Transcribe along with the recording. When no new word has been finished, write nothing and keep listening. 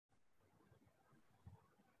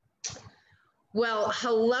Well,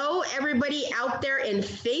 hello, everybody out there in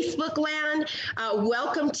Facebook land.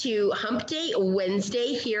 Welcome to Hump Day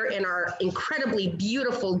Wednesday here in our incredibly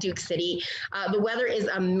beautiful Duke City. The weather is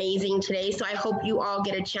amazing today, so I hope you all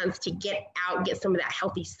get a chance to get out, get some of that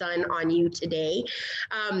healthy sun on you today.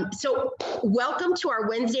 Welcome to our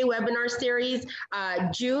Wednesday webinar series.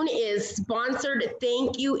 June is sponsored,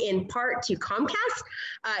 thank you in part to COMCAST.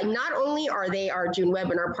 Not only are they our June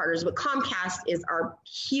webinar partners, but COMCAST is our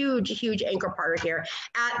huge anchor partner here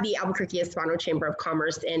at the Albuquerque Hispano Chamber of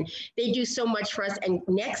Commerce, and they do so much for us. And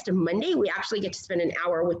next Monday, we actually get to spend an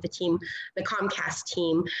hour with the team, the COMCAST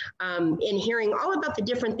team, in hearing all about the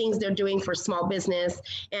different things they're doing for small business,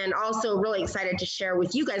 and also really excited to share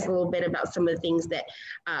with you guys a little bit about some of the things that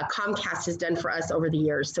COMCAST has done for us over the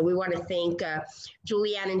years. So we want to thank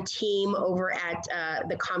Julianne and team over at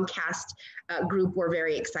the COMCAST group. We're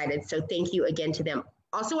very excited. So thank you again to them.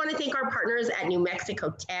 Also want to thank our partners at New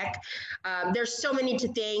Mexico Tech. There's so many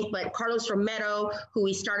to thank, but Carlos Romero, who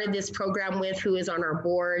we started this program with, who is on our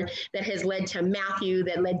board, that has led to Matthew,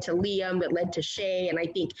 that led to Liam, that led to Shay, and I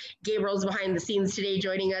think Gabriel's behind the scenes today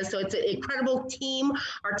joining us. So it's an incredible team,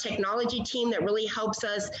 our technology team that really helps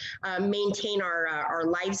us maintain our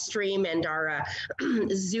live stream and our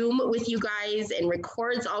Zoom with you guys, and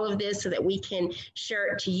records all of this so that we can share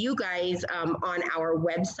it to you guys on our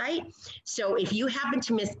website. So if you happen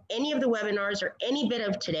to miss any of the webinars or any bit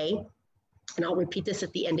of today, and I'll repeat this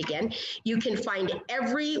at the end again, you can find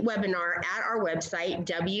every webinar at our website,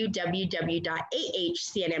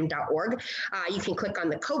 www.ahcnm.org. You can click on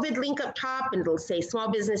the COVID link up top and it'll say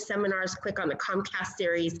small business seminars. Click on the COMCAST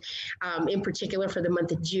series, in particular for the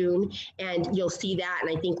month of June, and you'll see that. And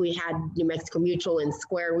I think we had New Mexico Mutual and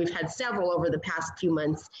Square. We've had several over the past few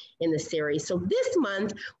months in the series. So this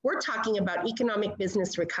month, we're talking about economic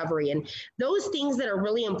business recovery and those things that are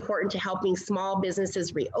really important to helping small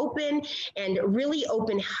businesses reopen and really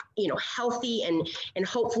open, healthy and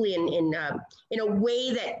hopefully in a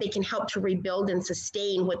way that they can help to rebuild and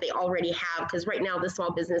sustain what they already have. Because right now the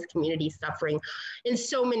small business community is suffering in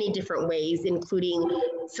so many different ways, including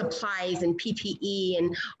supplies and PPE,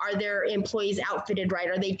 and are their employees outfitted right?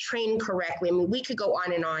 Are they trained correctly? I mean, we could go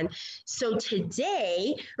on and on. So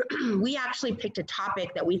today we actually picked a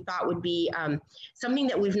topic that we thought would be something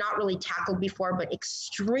that we've not really tackled before, but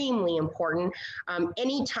extremely important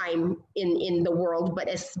anytime in the world, but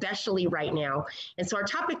especially right now. And so our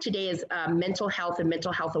topic today is mental health and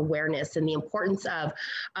mental health awareness, and the importance of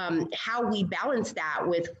how we balance that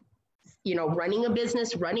with running a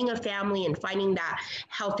business, running a family, and finding that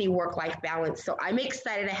healthy work-life balance. So I'm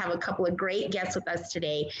excited to have a couple of great guests with us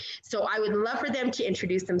today. So I would love for them to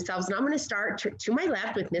introduce themselves, and I'm going to start to my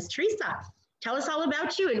left with Miss Teresa. Tell us all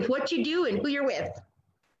about you and what you do and who you're with.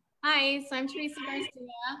 Hi, so I'm Teresa Garcia.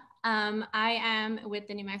 I am with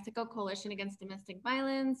the New Mexico Coalition Against Domestic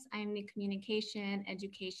Violence. I'm the Communication,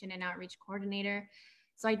 Education, and Outreach Coordinator.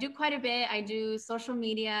 So I do quite a bit. I do social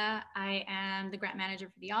media. I am the grant manager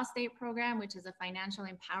for the Allstate program, which is a financial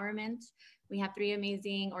empowerment. We have 3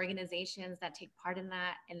 amazing organizations that take part in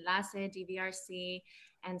that: Enlace, DVRC,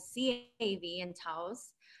 and CAV in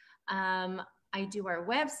Taos. I do our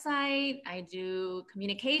website, I do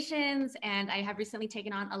communications, and I have recently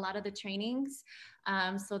taken on a lot of the trainings.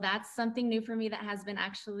 So that's something new for me that has been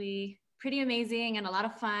actually pretty amazing and a lot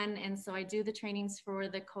of fun. And so I do the trainings for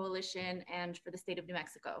the coalition and for the state of New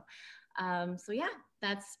Mexico. So yeah,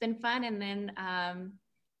 that's been fun. And then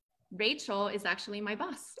Rachel is actually my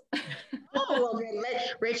boss. Oh, well,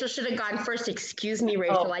 Rachel should have gone first. Excuse me,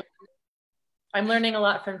 Rachel. Oh, I'm learning a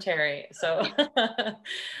lot from Terry. So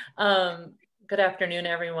good afternoon,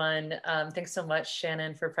 everyone. Thanks so much,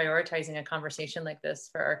 Shannon, for prioritizing a conversation like this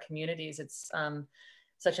for our communities. It's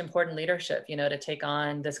such important leadership, to take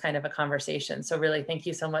on this kind of a conversation. So really, thank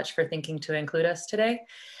you so much for thinking to include us today.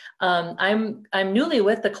 I'm newly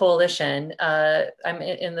with the coalition. I'm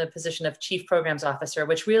in the position of Chief Programs Officer,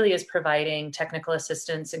 which really is providing technical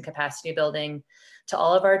assistance and capacity building to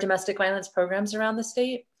all of our domestic violence programs around the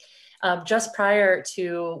state. Just prior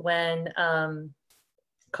to when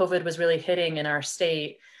COVID was really hitting in our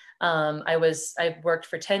state, I worked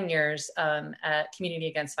for 10 years at Community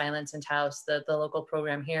Against Violence in Taos, the local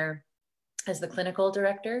program here, as the clinical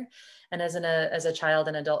director and as a child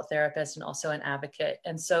and adult therapist and also an advocate.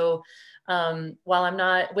 And so while I'm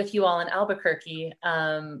not with you all in Albuquerque,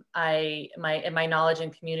 my knowledge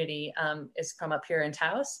and community is from up here in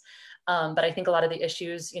Taos. But I think a lot of the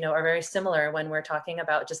issues, are very similar when we're talking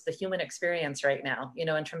about just the human experience right now,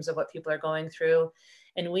 in terms of what people are going through.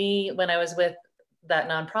 And when I was with that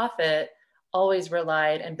nonprofit, always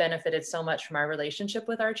relied and benefited so much from our relationship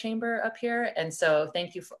with our chamber up here. And so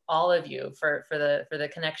thank you for all of you for the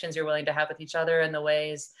connections you're willing to have with each other and the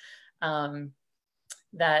ways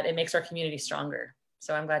that it makes our community stronger.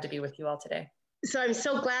 So I'm glad to be with you all today. So I'm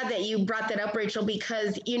so glad that you brought that up, Rachel,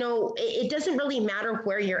 because, you know, it doesn't really matter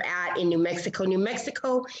where you're at in New Mexico. New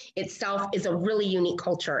Mexico itself is a really unique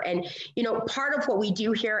culture. And, you know, part of what we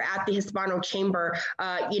do here at the Hispano Chamber,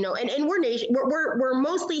 you know, and we're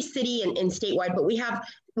mostly city and statewide, but we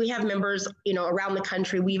have members, you know, around the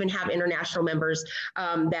country. We even have international members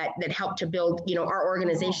that help to build, you know, our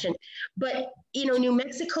organization. But, you know, New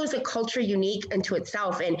Mexico is a culture unique unto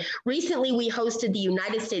itself. And recently we hosted the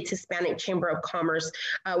United States Hispanic Chamber of Commerce,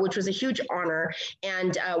 which was a huge honor.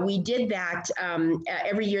 And we did that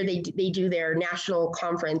every year. They do their national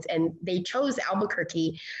conference, and they chose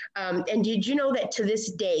Albuquerque. And did you know that to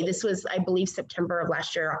this day, this was, I believe, September of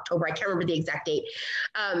last year, October, I can't remember the exact date.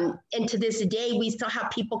 And to this day, we still have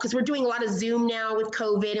people, because we're doing a lot of Zoom now with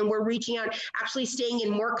COVID, and we're reaching out, actually staying in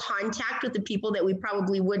more contact with the people that we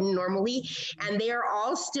probably wouldn't normally. And they are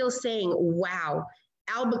all still saying, wow,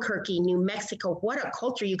 Albuquerque, New Mexico, what a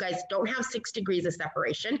culture. You guys don't have 6 degrees of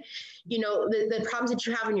separation. You know, the problems that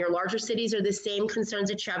you have in your larger cities are the same concerns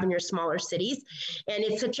that you have in your smaller cities. And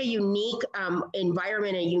it's such a unique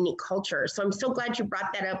environment, a unique culture. So I'm so glad you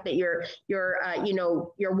brought that up, that your you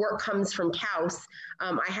know, your work comes from Taos.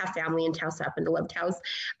 I have family in Taos, I happen to love Taos.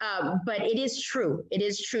 But it is true. It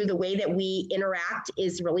is true. The way that we interact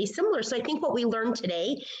is really similar. So I think what we learned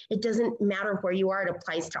today, it doesn't matter where you are, it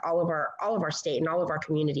applies to all of our state and all of our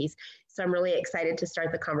communities. So I'm really excited to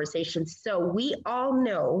start the conversation. So we all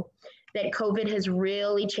know that COVID has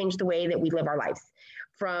really changed the way that we live our lives,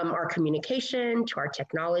 from our communication to our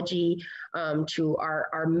technology, to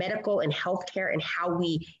our medical and healthcare, and how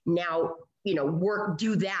we now, you know,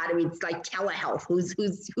 do that. I mean, it's like telehealth.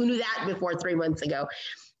 Who knew that before 3 months ago?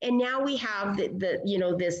 And now we have you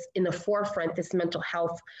know, this in the forefront, this mental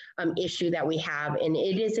health issue that we have, and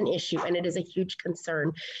it is an issue, and it is a huge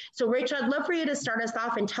concern. So Rachel, I'd love for you to start us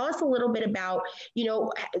off and tell us a little bit about, you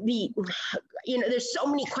know, there's so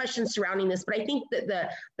many questions surrounding this, but I think that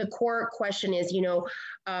the core question is, you know,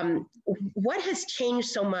 what has changed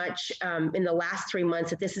so much in the last 3 months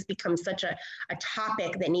that this has become such a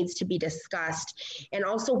topic that needs to be discussed? And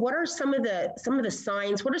also, what are some of the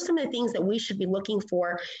signs? What are some of the things that we should be looking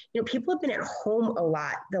for? You know, people have been at home a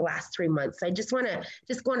lot the last 3 months. So I just want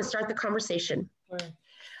to start the conversation.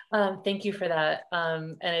 Sure. Thank you for that.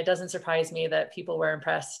 And it doesn't surprise me that people were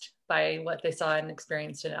impressed by what they saw and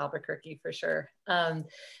experienced in Albuquerque, for sure. You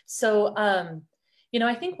know,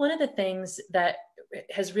 I think one of the things that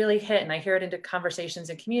has really hit, and I hear it into conversations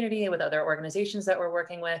in community with other organizations that we're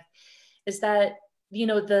working with, is that, you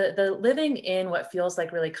know, the living in what feels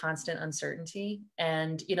like really constant uncertainty.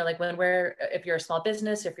 And, you know, like if you're a small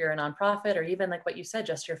business, if you're a nonprofit, or even like what you said,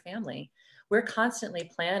 just your family, we're constantly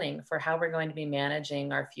planning for how we're going to be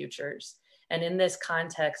managing our futures. And in this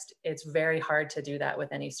context, it's very hard to do that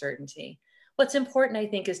with any certainty. What's important, I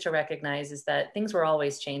think, is to recognize is that things were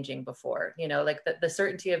always changing before. You know, like the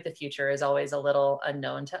certainty of the future is always a little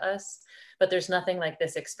unknown to us, but there's nothing like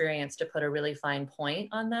this experience to put a really fine point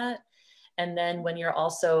on that. And then when you're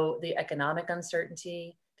also the economic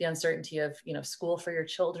uncertainty, the uncertainty of, you know, school for your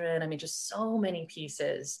children, I mean, just so many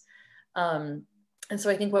pieces. And so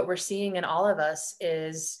I think what we're seeing in all of us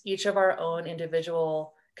is each of our own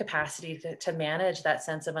individual capacity to manage that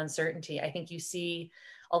sense of uncertainty. I think you see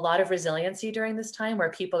a lot of resiliency during this time, where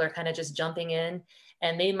people are kind of just jumping in,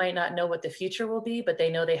 and they might not know what the future will be, but they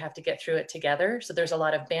know they have to get through it together. So there's a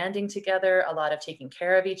lot of banding together, a lot of taking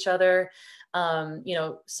care of each other, you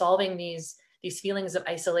know, solving these feelings of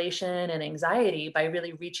isolation and anxiety by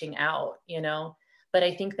really reaching out, you know. But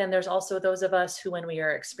I think then there's also those of us who, when we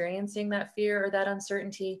are experiencing that fear or that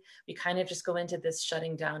uncertainty, we kind of just go into this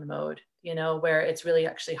shutting down mode, you know, where it's really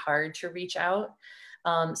actually hard to reach out.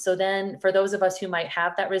 So then for those of us who might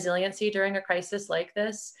have that resiliency during a crisis like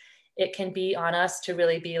this, it can be on us to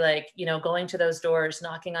really be like, you know, going to those doors,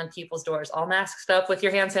 knocking on people's doors, all masked up with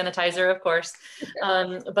your hand sanitizer, of course.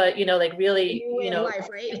 But, you know, like really, you know, life,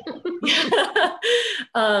 right?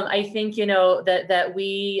 I think, you know, that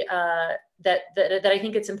I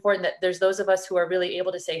think it's important that there's those of us who are really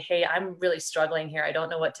able to say, hey, I'm really struggling here. I don't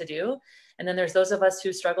know what to do. And then there's those of us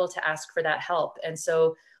who struggle to ask for that help. And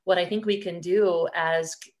so what I think we can do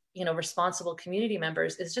as, you know, responsible community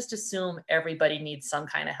members is just assume everybody needs some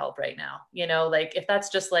kind of help right now. You know, like if that's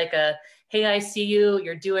just like a, hey, I see you,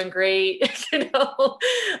 you're doing great, you know,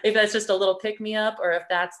 if that's just a little pick me up, or if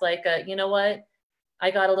that's like a, you know what, I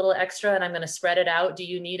got a little extra and I'm going to spread it out. Do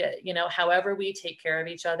you need it? You know, however we take care of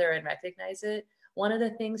each other and recognize it one of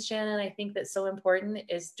the things, Shannon, I think that's so important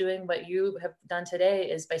is doing what you have done today,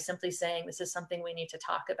 is by simply saying, this is something we need to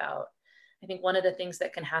talk about. I think one of the things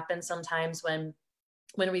that can happen sometimes when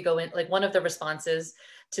we go in, like one of the responses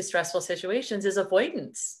to stressful situations is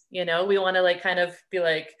avoidance. We want to like kind of be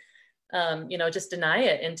like, just deny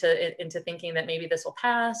it into thinking that maybe this will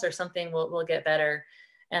pass or something will get better.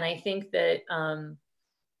 And I think that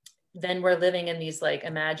then we're living in these like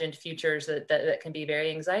imagined futures that can be very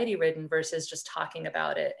anxiety ridden versus just talking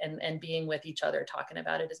about it and being with each other, talking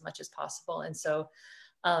about it as much as possible. And so,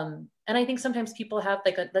 and I think sometimes people have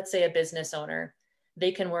like, let's say a business owner,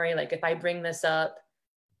 they can worry like, if I bring this up,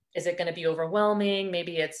 is it going to be overwhelming?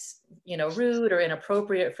 Maybe it's, rude or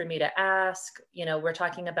inappropriate for me to ask. We're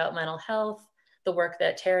talking about mental health. The work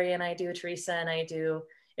that Terry and I do, Teresa and I do,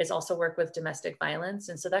 is also work with domestic violence.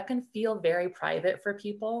 And so that can feel very private for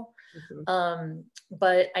people. Mm-hmm.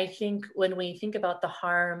 But I think when we think about the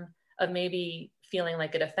harm of maybe feeling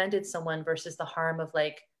like it offended someone versus the harm of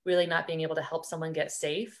like really not being able to help someone get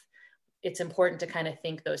safe, it's important to kind of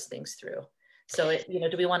think those things through. So,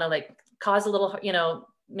 do we want to like cause a little,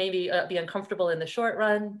 maybe be uncomfortable in the short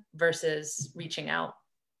run versus reaching out?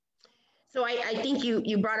 So I think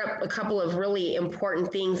you brought up a couple of really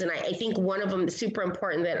important things. And I think one of them is super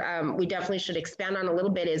important that we definitely should expand on a little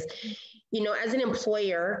bit is, as an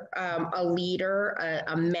employer, a leader,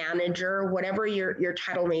 a manager, whatever your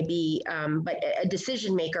title may be, but a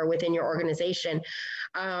decision maker within your organization,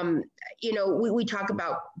 we talk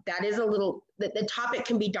about that is a little, the topic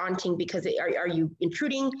can be daunting because are you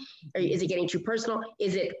intruding? Is it getting too personal?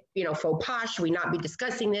 Is it, faux pas? Should we not be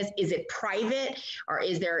discussing this? Is it private? Or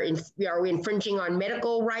are we infringing on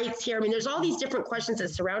medical rights here? I mean, there's all these different questions that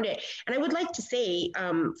surround it. And I would like to say,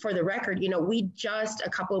 for the record, we just a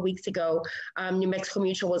couple of weeks ago, New Mexico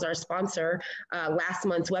Mutual was our sponsor last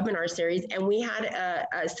month's webinar series, and we had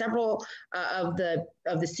several of the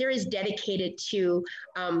series dedicated to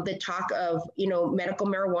the talk of medical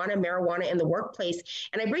marijuana in the workplace.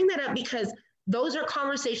 And I bring that up because those are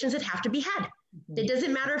conversations that have to be had. It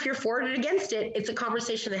doesn't matter if you're for it or against it. It's a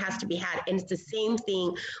conversation that has to be had. And it's the same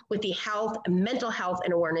thing with the health, mental health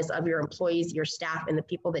and awareness of your employees, your staff, and the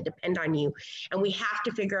people that depend on you. And we have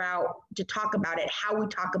to figure out to talk about it, how we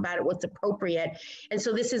talk about it, what's appropriate. And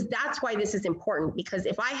so that's why this is important, because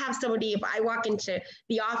if I walk into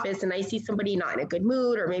the office and I see somebody not in a good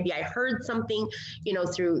mood, or maybe I heard something,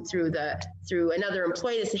 through another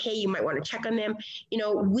employee that said, hey, you might want to check on them.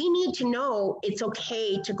 We need to know it's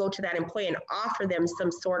okay to go to that employee and offer them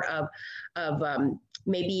some sort of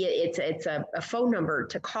maybe it's a phone number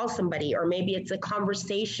to call somebody, or maybe it's a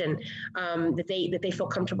conversation that they feel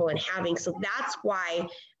comfortable in having. So that's why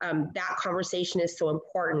that conversation is so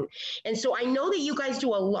important. And so I know that you guys do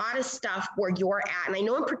a lot of stuff where you're at, and I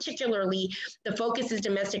know in particularly the focus is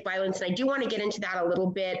domestic violence. And I do want to get into that a little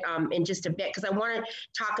bit in just a bit, because I want to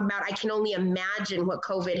talk about, I can only imagine what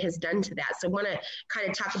COVID has done to that. So I want to kind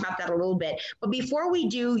of talk about that a little bit. But before we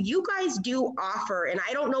do, you guys do offer, and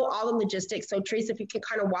I don't know all the logistics, so Teresa, if you can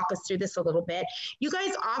kind of walk us through this a little bit. You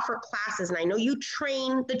guys offer classes, and I know you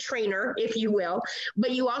train the trainer, if you will,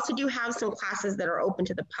 but you also do have some classes that are open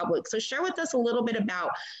to the public. So share with us a little bit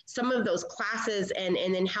about some of those classes and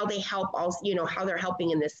then how they help also, how they're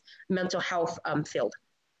helping in this mental health field.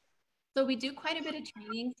 So we do quite a bit of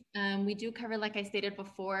training. We do cover, like I stated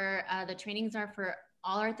before, the trainings are for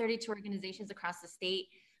all our 32 organizations across the state,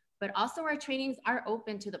 but also our trainings are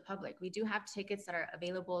open to the public. We do have tickets that are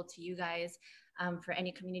available to you guys for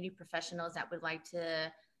any community professionals that would like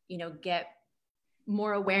to, get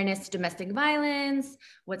more awareness to domestic violence,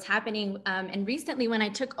 what's happening. And recently when I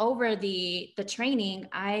took over the training,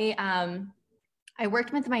 I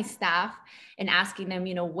worked with my staff and asking them,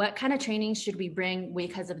 what kind of training should we bring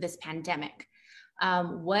because of this pandemic?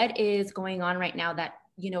 What is going on right now that,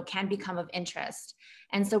 can become of interest?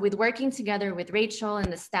 And so with working together with Rachel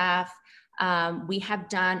and the staff, we have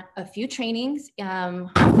done a few trainings.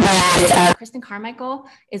 Kristen Carmichael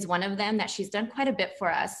is one of them that she's done quite a bit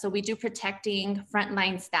for us. So we do protecting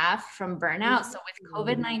frontline staff from burnout. So with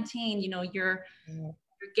COVID-19, you're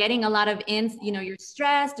getting a lot of you're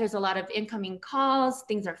stressed. There's a lot of incoming calls.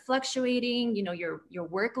 Things are fluctuating. Your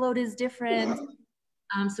workload is different.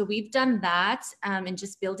 So we've done that and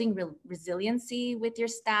just building resiliency with your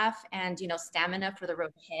staff and, stamina for the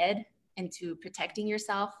road ahead into protecting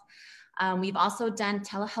yourself. We've also done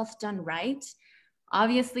telehealth done right.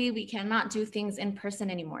 Obviously, we cannot do things in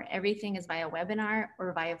person anymore. Everything is via webinar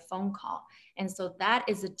or via phone call. And so that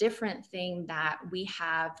is a different thing that we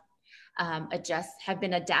have have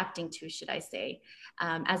been adapting to, should I say.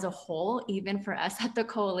 As a whole, even for us at the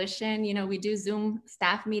coalition, you know, we do Zoom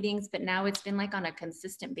staff meetings, but now it's been like on a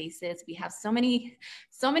consistent basis. We have so many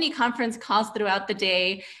conference calls throughout the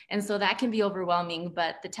day. And so that can be overwhelming,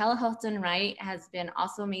 but the telehealth done right has been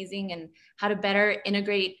also amazing, and how to better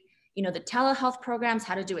integrate, you know, the telehealth programs,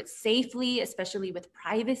 how to do it safely, especially with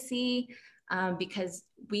privacy. Because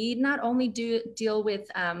we not only deal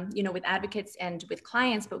with, you know, with advocates and with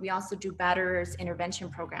clients, but we also do batterers intervention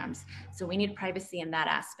programs. So we need privacy in that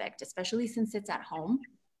aspect, especially since it's at home.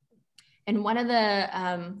 And one of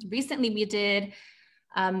the, recently we did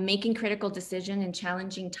making critical decision in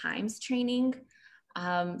challenging times training.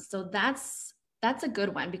 So that's a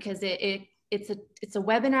good one, because it's a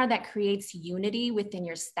webinar that creates unity within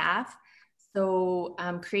your staff. So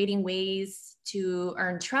creating ways to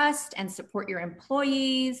earn trust and support your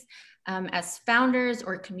employees as founders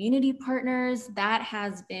or community partners, that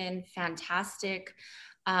has been fantastic.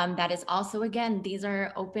 That is also, again, these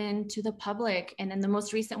are open to the public. And then the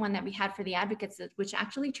most recent one that we had for the advocates, which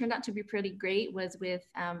actually turned out to be pretty great, was with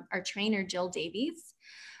our trainer, Jill Davies,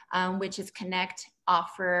 which is Connect,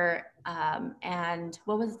 Offer, and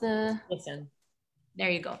what was the? Listen. There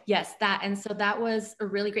you go. Yes, that. And so that was a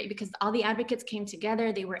really great, because all the advocates came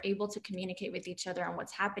together. They were able to communicate with each other on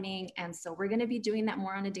what's happening. And so we're going to be doing that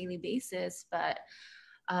more on a daily basis. But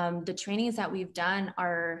the trainings that we've done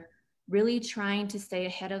are really trying to stay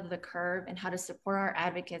ahead of the curve and how to support our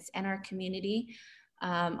advocates and our community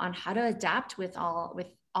on how to adapt with all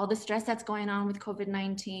the stress that's going on with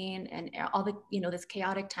COVID-19 and all the, you know, this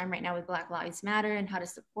chaotic time right now with Black Lives Matter, and how to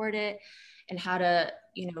support it, and how to,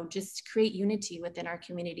 you know, just create unity within our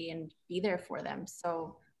community and be there for them.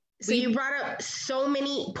 So you brought up so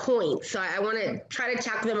many points. So I want to try to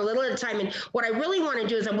tackle them a little at a time. And what I really want to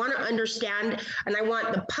do is I want to understand, and I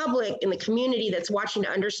want the public and the community that's watching to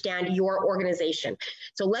understand your organization.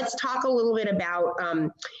 So let's talk a little bit about,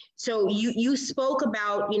 so you spoke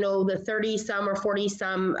about, you know, the 30 some or 40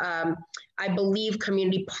 some, I believe,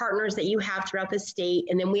 community partners that you have throughout the state.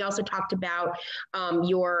 And then we also talked about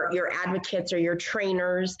your advocates or your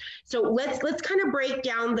trainers. So let's kind of break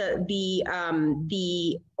down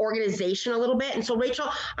the organization a little bit. And so Rachel,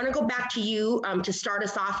 I'm gonna go back to you to start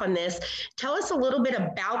us off on this. Tell us a little bit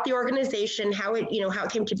about the organization, how it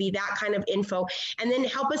came to be, that kind of info, and then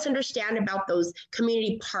help us understand about those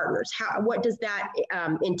community partners. What does that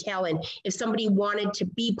entail? And if somebody wanted to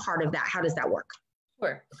be part of that, how does that work?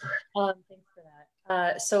 Sure. Thanks for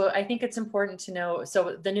that. So I think it's important to know,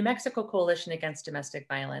 so the New Mexico Coalition Against Domestic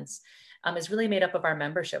Violence is really made up of our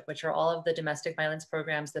membership, which are all of the domestic violence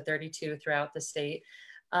programs, the 32 throughout the state.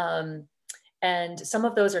 And some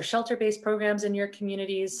of those are shelter-based programs in your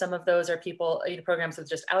communities. Some of those are programs with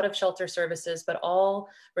just out of shelter services, but all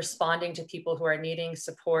responding to people who are needing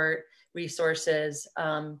support, resources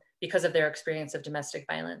because of their experience of domestic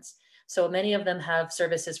violence. So many of them have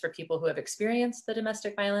services for people who have experienced the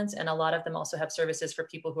domestic violence, and a lot of them also have services for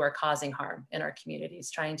people who are causing harm in our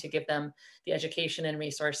communities, trying to give them the education and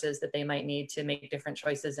resources that they might need to make different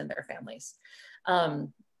choices in their families.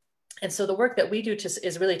 And so the work that we do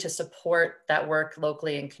is really to support that work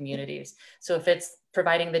locally in communities. So if it's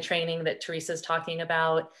providing the training that Teresa's talking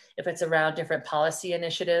about, if it's around different policy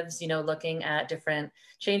initiatives, you know, looking at different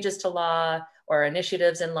changes to law or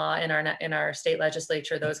initiatives in law in our state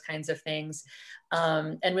legislature, those kinds of things.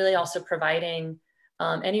 And really also providing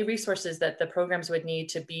any resources that the programs would need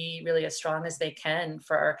to be really as strong as they can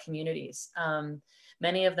for our communities.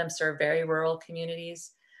 Many of them serve very rural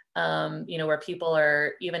communities. You know, where people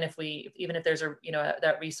are, even if there's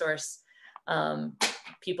that resource,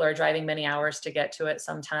 people are driving many hours to get to it.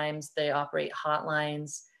 Sometimes they operate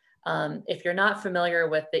hotlines. If you're not familiar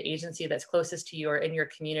with the agency that's closest to you or in your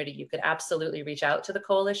community, you could absolutely reach out to the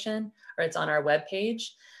coalition, or it's on our webpage.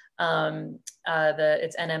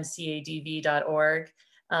 It's NMCADV.org.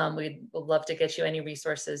 We'd love to get you any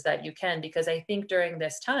resources that you can, because I think during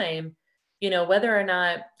this time, you know, whether or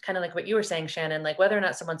not, kind of like what you were saying, Shannon, like whether or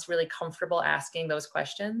not someone's really comfortable asking those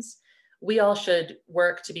questions, we all should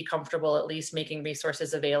work to be comfortable at least making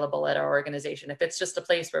resources available at our organization. If it's just a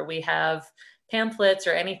place where we have pamphlets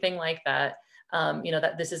or anything like that, you know,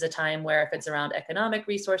 that this is a time where if it's around economic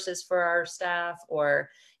resources for our staff, or,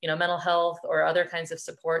 you know, mental health or other kinds of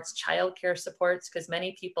supports, childcare supports, because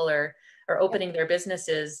many people are opening their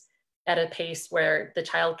businesses at a pace where the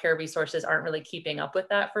childcare resources aren't really keeping up with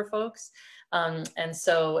that for folks. And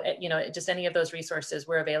so, you know, just any of those resources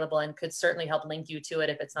were available and could certainly help link you to it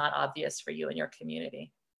if it's not obvious for you in your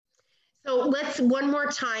community. So let's one more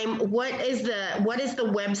time. What is the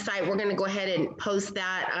website? We're going to go ahead and post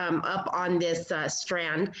that up on this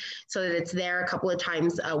strand so that it's there a couple of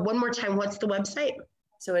times. One more time. What's the website?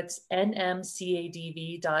 So it's nmcadv.org.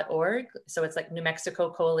 So it's like New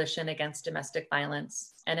Mexico Coalition Against Domestic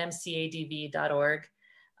Violence, nmcadv.org.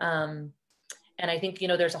 And I think,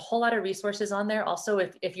 there's a whole lot of resources on there. Also,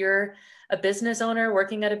 if you're a business owner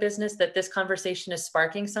working at a business that this conversation is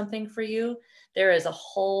sparking something for you, there is a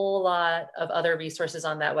whole lot of other resources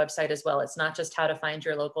on that website as well. It's not just how to find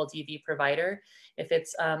your local DV provider. If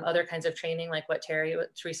it's other kinds of training, like what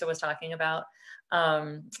Teresa was talking about.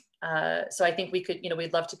 So I think we could,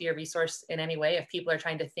 we'd love to be a resource in any way. If people are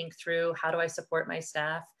trying to think through, how do I support my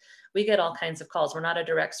staff? We get all kinds of calls. We're not a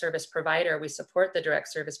direct service provider. We support the direct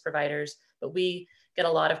service providers, but we get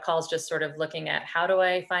a lot of calls just sort of looking at, how do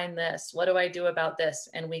I find this? What do I do about this?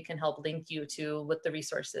 And we can help link you to with the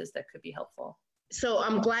resources that could be helpful. So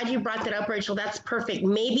I'm glad you brought that up, Rachel. That's perfect.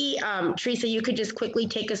 Maybe, Teresa, you could just quickly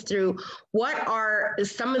take us through what are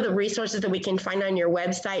some of the resources that we can find on your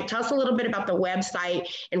website. Tell us a little bit about the website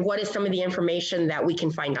and what is some of the information that we can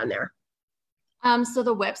find on there. So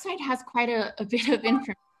the website has quite a bit of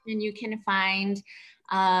information. You can find,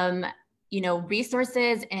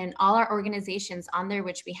 resources and all our organizations on there,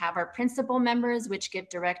 which we have our principal members, which give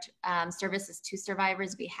direct services to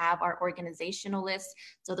survivors. We have our organizational list.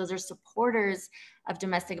 So those are supporters of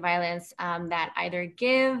domestic violence that either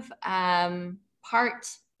give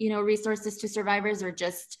resources to survivors or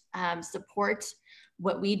just support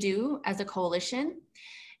what we do as a coalition.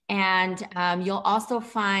 And you'll also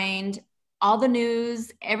find all the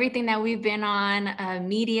news, everything that we've been on,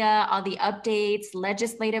 media, all the updates,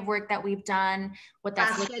 legislative work that we've done.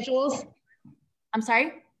 Class schedules? I'm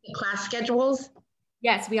sorry? Class schedules?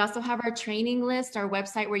 Yes, we also have our training list, our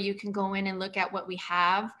website where you can go in and look at what we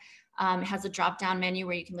have. It has a drop-down menu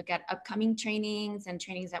where you can look at upcoming trainings and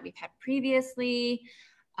trainings that we've had previously.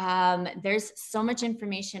 There's so much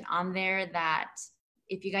information on there that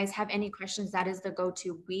if you guys have any questions, that is the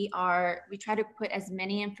go-to. We try to put as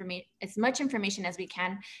much information as we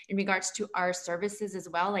can in regards to our services as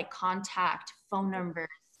well, like contact, phone numbers,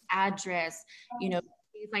 address, things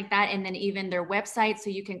like that. And then even their website, so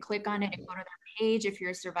you can click on it and go to their page if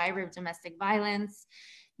you're a survivor of domestic violence.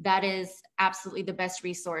 That is absolutely the best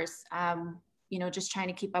resource. Just trying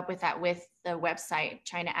to keep up with that with the website,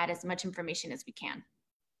 trying to add as much information as we can.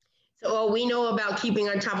 So we know about keeping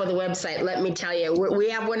on top of the website. Let me tell you, we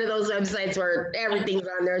have one of those websites where everything's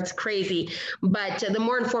on there. It's crazy. But the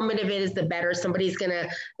more informative it is, the better. Somebody's going to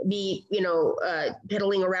be,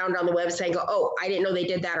 piddling around on the website and go, oh, I didn't know they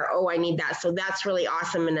did that, or, oh, I need that. So that's really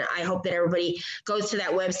awesome. And I hope that everybody goes to that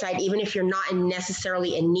website, even if you're not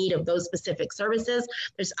necessarily in need of those specific services.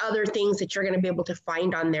 There's other things that you're going to be able to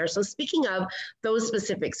find on there. So speaking of those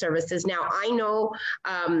specific services, now I know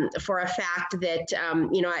for a fact that,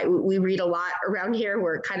 we read a lot around here.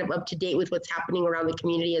 We're kind of up to date with what's happening around the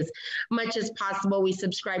community as much as possible. We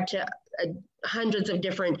subscribe to hundreds of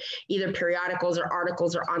different either periodicals or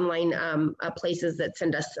articles or online places that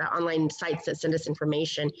send us online sites that send us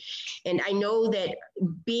information. And I know that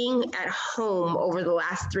being at home over the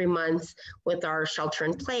last 3 months with our shelter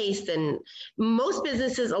in place, and most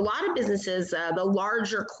businesses, a lot of businesses, the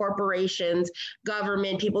larger corporations,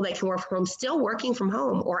 government, people that can work from home, still working from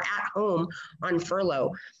home or at home on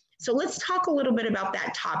furlough. So let's talk a little bit about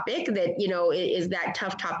that topic that, is that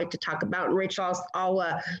tough topic to talk about. And Rachel,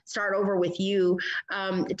 I'll start over with you.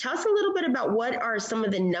 Tell us a little bit about what are some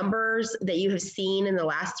of the numbers that you have seen in the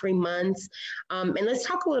last 3 months. And let's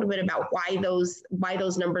talk a little bit about why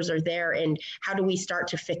those numbers are there and how do we start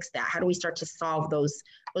to fix that? How do we start to solve those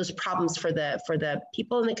problems for the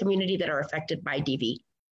people in the community that are affected by DV?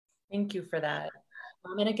 Thank you for that.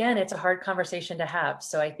 And again, it's a hard conversation to have.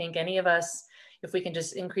 So I think any of us, if we can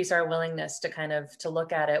just increase our willingness to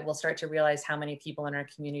look at it, we'll start to realize how many people in our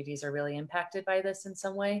communities are really impacted by this in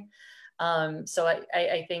some way. So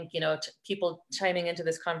I think, people chiming into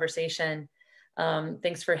this conversation,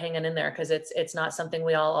 thanks for hanging in there, because it's not something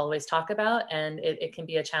we all always talk about, and it can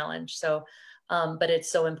be a challenge. So, but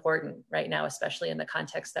it's so important right now, especially in the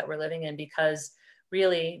context that we're living in, because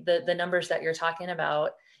really the numbers that you're talking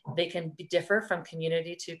about, they can differ from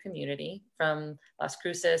community to community, from Las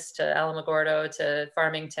Cruces to Alamogordo to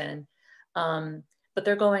Farmington, but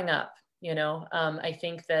they're going up. I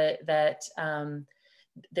think that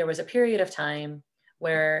there was a period of time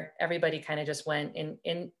where everybody kind of just went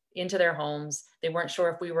into their homes. They weren't sure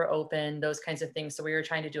if we were open, those kinds of things. So we were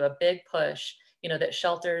trying to do a big push, that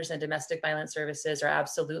shelters and domestic violence services are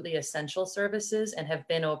absolutely essential services and have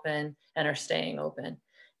been open and are staying open.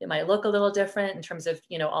 It might look a little different in terms of,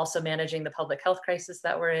 also managing the public health crisis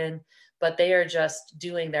that we're in, but they are just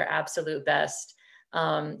doing their absolute best.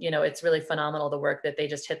 It's really phenomenal, the work that they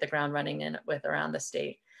just hit the ground running in with around the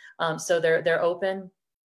state. So they're open,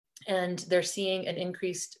 and they're seeing an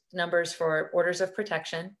increased numbers for orders of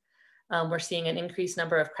protection. We're seeing an increased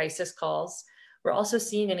number of crisis calls. We're also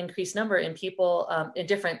seeing an increased number in people in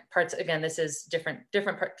different parts. Again, this is different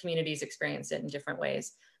communities experience it in different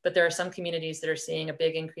ways, but there are some communities that are seeing a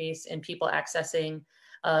big increase in people accessing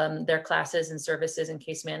their classes and services and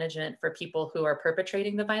case management for people who are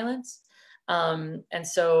perpetrating the violence. And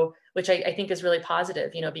so, which I think is really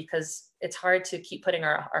positive, because it's hard to keep putting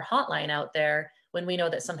our hotline out there when we know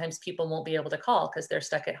that sometimes people won't be able to call because they're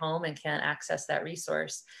stuck at home and can't access that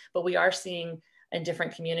resource. But we are seeing in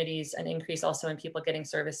different communities an increase also in people getting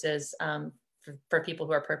services for people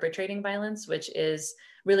who are perpetrating violence, which is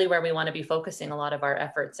really where we want to be focusing a lot of our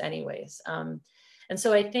efforts anyways. And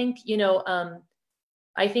so I think,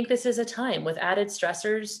 I think this is a time with added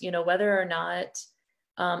stressors, whether or not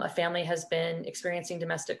a family has been experiencing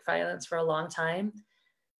domestic violence for a long time,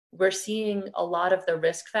 we're seeing a lot of the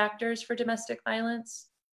risk factors for domestic violence,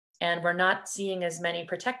 and we're not seeing as many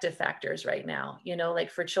protective factors right now,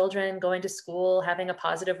 like for children going to school, having a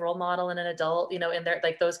positive role model in an adult, and there,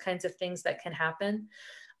 like those kinds of things that can happen.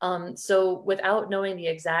 So without knowing the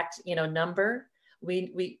exact, number,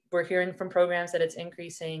 we're hearing from programs that it's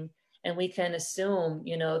increasing, and we can assume,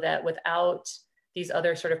 that without these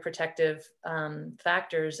other sort of protective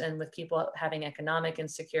factors, and with people having economic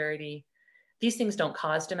insecurity, these things don't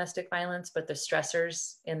cause domestic violence, but the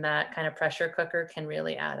stressors in that kind of pressure cooker can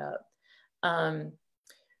really add up.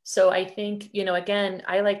 So I think, again,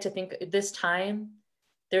 I like to think this time,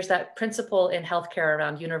 there's that principle in healthcare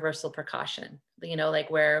around universal precaution,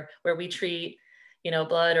 like where we treat,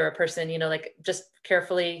 blood or a person, like just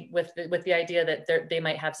carefully with the idea that they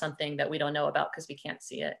might have something that we don't know about because we can't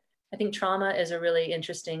see it. I think trauma is a really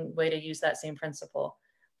interesting way to use that same principle.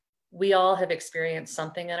 We all have experienced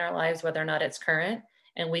something in our lives, whether or not it's current,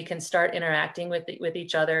 and we can start interacting with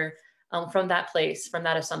each other from that place, from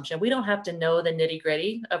that assumption. We don't have to know the nitty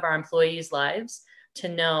gritty of our employees' lives to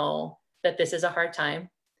know that this is a hard time,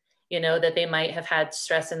 that they might have had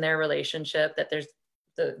stress in their relationship, that there's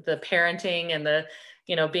the parenting and the,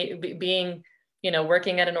 being,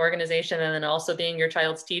 working at an organization and then also being your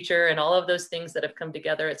child's teacher and all of those things that have come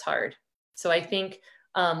together, it's hard. So I think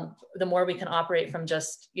the more we can operate from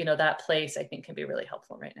just, that place, I think can be really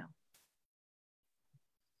helpful right now.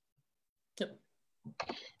 Yep.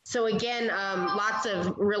 So again, lots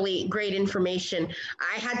of really great information.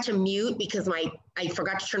 I had to mute because I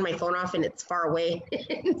forgot to turn my phone off and it's far away.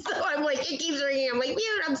 So I'm like, it keeps ringing. I'm like,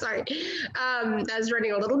 mute, I'm sorry. I was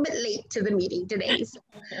running a little bit late to the meeting today. So,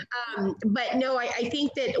 but no, I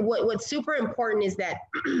think that what's super important is that,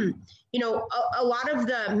 a lot of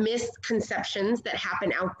the misconceptions that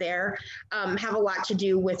happen out there have a lot to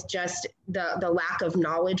do with just the lack of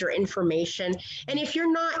knowledge or information. And if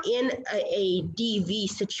you're not in a DV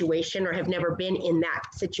situation or have never been in that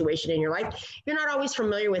situation in your life, you're not always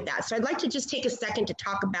familiar with that. So I'd like to just take a second to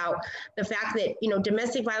talk about the fact that,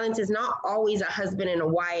 domestic violence is not always a husband and a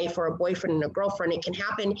wife or a boyfriend and a girlfriend. It can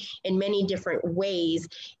happen in many different ways.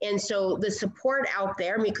 And so the support out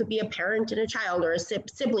there, it could be a parent and a child or a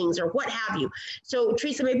siblings or what have you. So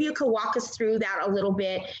Teresa, maybe you could walk us through that a little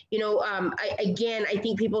bit. I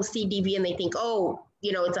think people see DV and they think, oh,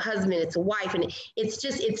 it's a husband, it's a wife, and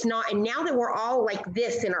it's not. And now that we're all like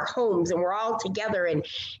this in our homes and we're all together and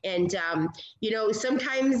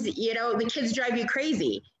sometimes, the kids drive you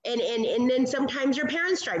crazy. And then sometimes your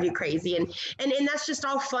parents drive you crazy and that's just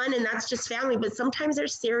all fun and that's just family, but sometimes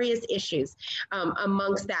there's serious issues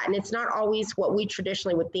amongst that. And it's not always what we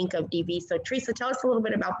traditionally would think of DV. So Teresa, tell us a little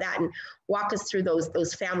bit about that and walk us through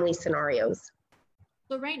those family scenarios.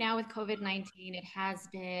 So right now with COVID-19, it has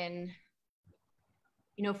been,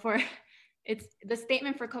 it's the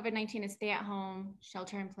statement for COVID-19 is stay at home,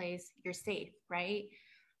 shelter in place, you're safe, right?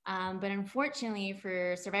 But unfortunately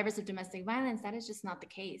for survivors of domestic violence, that is just not the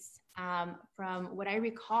case. From what I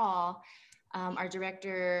recall, our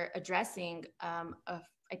director addressing, I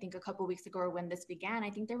think a couple of weeks ago when this began,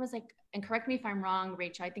 I think there was and correct me if I'm wrong,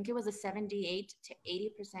 Rachel, I think it was a 78 to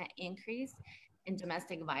 80% increase in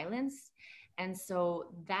domestic violence. And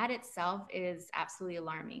so that itself is absolutely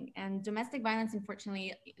alarming. And domestic violence,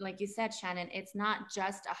 unfortunately, like you said, Shannon, it's not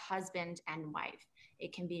just a husband and wife.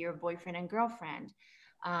 It can be your boyfriend and girlfriend.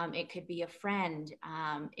 It could be a friend.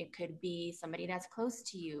 It could be somebody that's close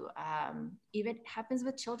to you. Even happens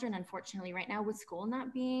with children, unfortunately, right now with school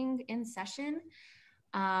not being in session.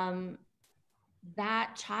 That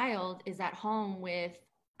child is at home with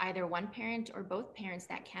either one parent or both parents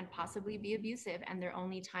that can possibly be abusive, and their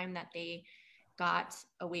only time that they got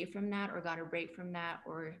away from that or got a break from that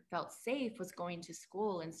or felt safe was going to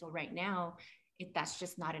school. And so right now, that's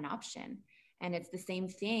just not an option. And it's the same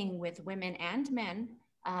thing with women and men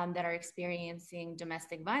that are experiencing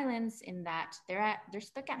domestic violence, in that they're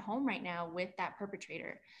stuck at home right now with that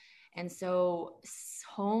perpetrator. And so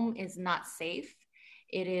home is not safe.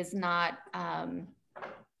 It is not,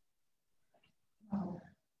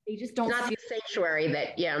 they just don't not feel the sanctuary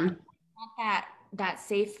that, yeah. Not that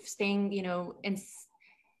safe thing, and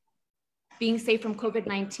being safe from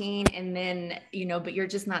COVID-19, and then, but you're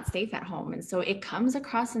just not safe at home. And so it comes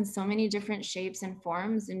across in so many different shapes and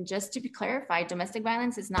forms. And just to be clarified, domestic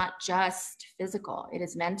violence is not just physical. It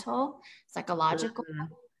is mental, psychological,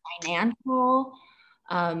 financial,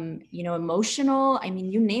 emotional. I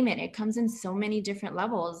mean, you name it. It comes in so many different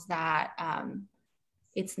levels that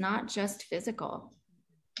it's not just physical.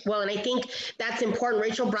 Well, and I think that's important.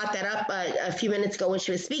 Rachel brought that up a few minutes ago when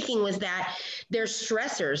she was speaking, was that there's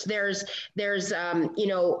stressors, there's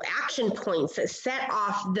action points that set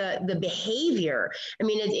off the behavior. I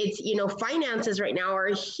mean, it's finances right now are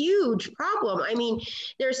a huge problem. I mean,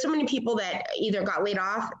 there's so many people that either got laid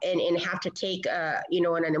off and have to take an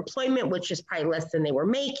unemployment, which is probably less than they were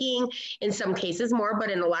making, in some cases more, but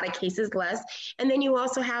in a lot of cases less. And then you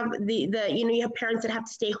also have you have parents that have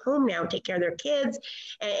to stay home now, take care of their kids,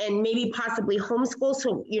 and maybe possibly homeschool.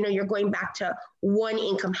 So, you're going back to one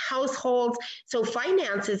income households. So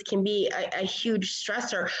finances can be a huge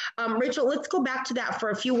stressor. Rachel, let's go back to that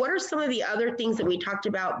for a few. What are some of the other things that we talked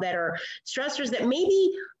about that are stressors that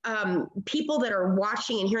maybe people that are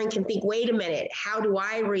watching and hearing can think, wait a minute, how do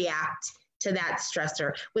I react to that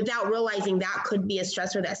stressor, without realizing that could be a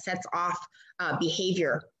stressor that sets off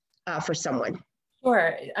behavior for someone?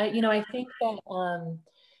 Sure. I think that,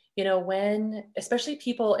 when, especially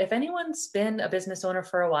people, if anyone's been a business owner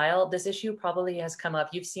for a while, this issue probably has come up.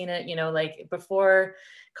 You've seen it, like before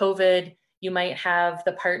COVID, you might have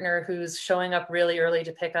the partner who's showing up really early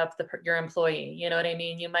to pick up your employee. You know what I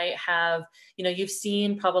mean? You might have, you've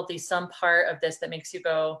seen probably some part of this that makes you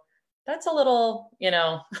go, that's a little,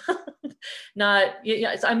 not,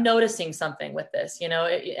 I'm noticing something with this,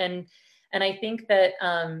 and I think that,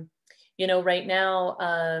 right now,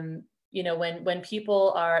 when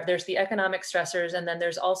people there's the economic stressors, and then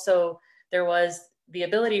there was the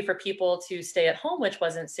ability for people to stay at home, which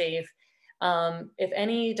wasn't safe. If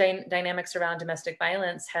any dynamics around domestic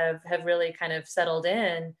violence have really kind of settled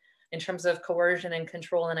in terms of coercion and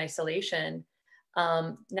control and isolation,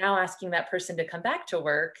 now asking that person to come back to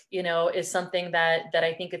work, is something that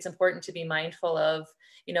I think it's important to be mindful of,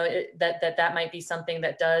 that might be something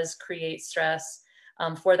that does create stress.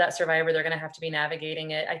 For that survivor. They're going to have to be navigating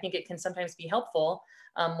it. I think it can sometimes be helpful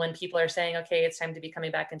when people are saying, okay, it's time to be coming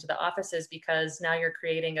back into the offices, because now you're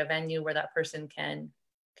creating a venue where that person can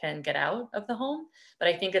get out of the home. But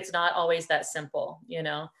I think it's not always that simple.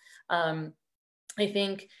 I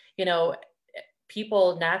think,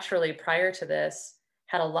 people naturally prior to this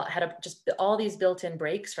had just all these built-in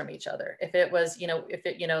breaks from each other. If it was,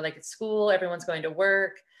 like at school, everyone's going to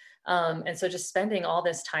work. And so just spending all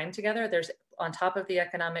this time together, there's, on top of the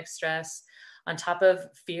economic stress, on top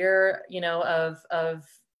of fear, of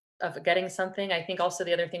getting something. I think also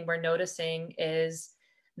the other thing we're noticing is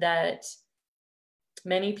that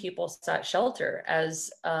many people sought shelter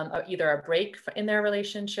as either a break in their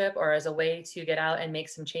relationship or as a way to get out and make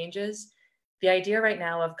some changes. The idea right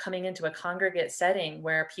now of coming into a congregate setting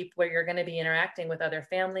where you're going to be interacting with other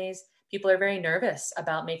families, people are very nervous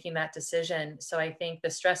about making that decision. So I think the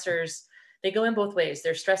stressors, they go in both ways.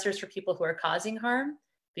 There's stressors for people who are causing harm,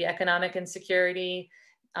 the economic insecurity,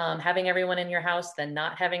 having everyone in your house, then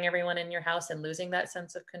not having everyone in your house and losing that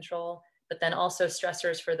sense of control. But then also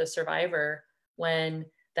stressors for the survivor when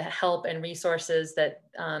the help and resources that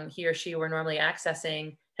he or she were normally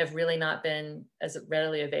accessing have really not been as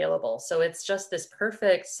readily available. So it's just this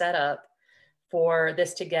perfect setup for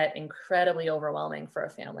this to get incredibly overwhelming for a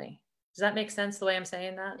family. Does that make sense the way I'm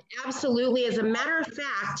saying that? Absolutely. As a matter of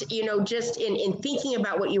fact, just in thinking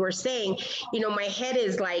about what you were saying, my head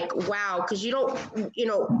is like, wow, because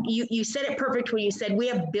you said it perfect when you said we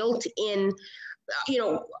have built in,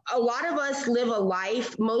 a lot of us live a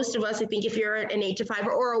life, most of us, I think if you're an 8 to 5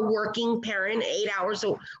 or a working parent, 8 hours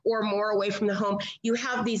or more away from the home, you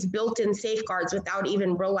have these built-in safeguards without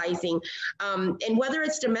even realizing. And whether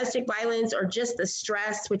it's domestic violence or just the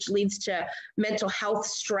stress, which leads to mental health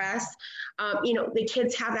stress, the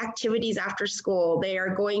kids have activities after school. They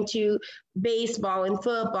are going to baseball and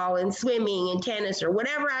football and swimming and tennis or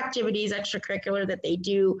whatever activities extracurricular that they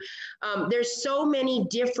do. There's so many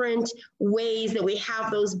different ways that we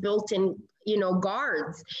have those built-in, you know,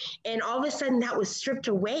 guards, and all of a sudden that was stripped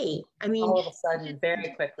away. I mean, all of a sudden,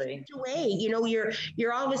 very quickly away, you know,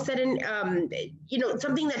 you're all of a sudden, you know,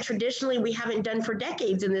 something that traditionally we haven't done for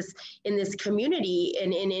decades in this community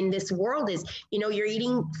and in this world is, you know, you're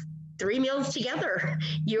eating 3 meals together.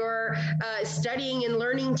 You're studying and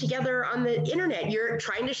learning together on the internet. You're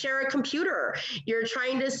trying to share a computer. You're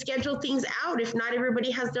trying to schedule things out if not everybody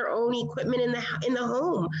has their own equipment in the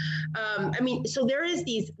home. I mean, so there is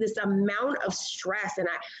this amount of stress, and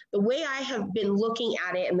the way I have been looking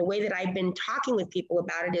at it and the way that I've been talking with people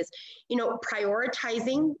about it is, you know,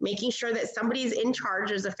 prioritizing, making sure that somebody's in charge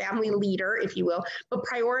as a family leader, if you will, but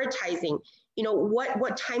prioritizing, you know,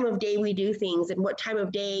 what time of day we do things and what time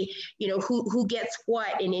of day, you know, who gets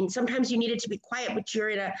what. And sometimes you need it to be quiet, but you're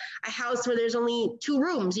in a house where there's only 2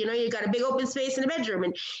 rooms, you know, you got a big open space in a bedroom.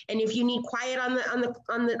 And if you need quiet on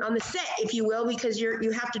the set, if you will, because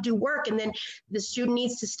you have to do work and then the student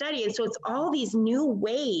needs to study. And so it's all these new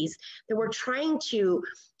ways that we're trying to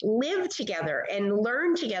live together and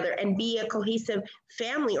learn together and be a cohesive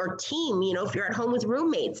family or team, you know, if you're at home with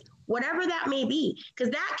roommates, whatever that may be, because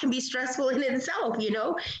that can be stressful in itself, you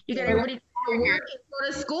know, you got everybody to work and go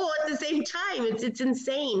to school at the same time. It's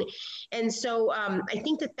insane. And so I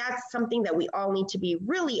think that that's something that we all need to be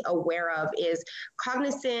really aware of, is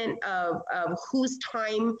cognizant of whose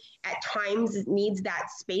time at times needs that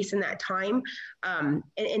space and that time.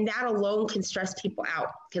 And that alone can stress people out,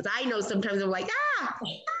 because I know sometimes I'm like,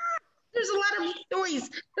 there's a lot of noise.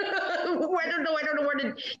 I don't know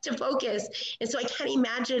where to focus. And so I can't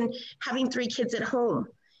imagine having 3 kids at home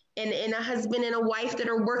and a husband and a wife that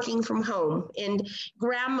are working from home and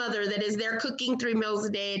grandmother that is there cooking 3 meals a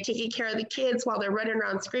day and taking care of the kids while they're running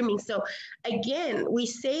around screaming. So again, we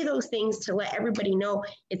say those things to let everybody know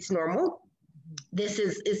it's normal. This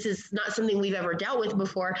is not something we've ever dealt with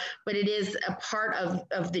before, but it is a part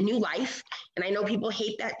of the new life. And I know people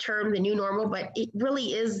hate that term, the new normal, but it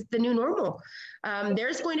really is the new normal.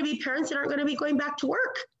 There's going to be parents that aren't going to be going back to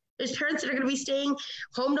work. There's parents that are going to be staying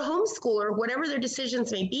home to homeschool or whatever their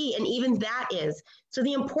decisions may be. And even that is. So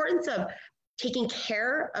the importance of taking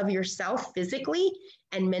care of yourself physically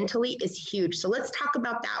and mentally is huge. So let's talk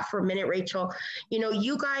about that for a minute, Rachel. You know,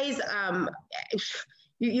 you guys,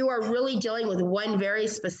 you are really dealing with one very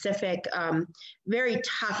specific, very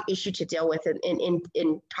tough issue to deal with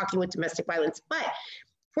in talking with domestic violence. But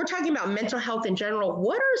if we're talking about mental health in general,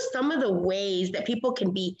 what are some of the ways that people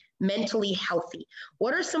can be mentally healthy?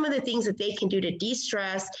 What are some of the things that they can do to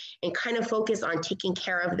de-stress and kind of focus on taking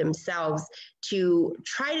care of themselves to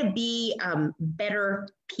try to be better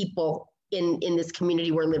people in this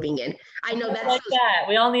community we're living in? I know that's like that.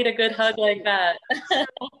 We all need a good hug like that.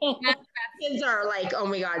 Kids are like, oh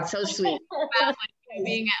my God, so sweet.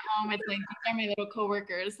 Being at home, it's like, these are my little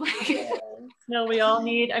coworkers. No, we all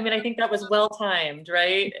need, I mean, I think that was well timed,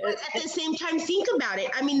 right? But at the same time, think about it.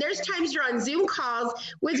 I mean, there's times you're on Zoom calls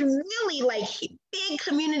with really like big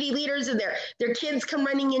community leaders and their kids come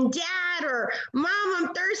running in, Dad, or Mom,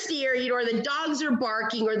 I'm thirsty, or, you know, or the dogs are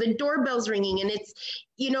barking or the doorbell's ringing. And it's,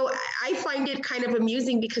 you know, I find it kind of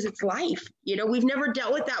amusing because it's life. You know, we've never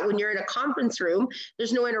dealt with that when you're in a conference room.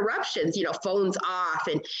 There's no interruptions, you know, phones off.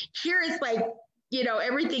 And here it's like, you know,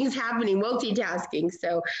 everything's happening, multitasking.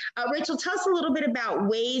 So Rachel, tell us a little bit about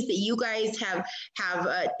ways that you guys have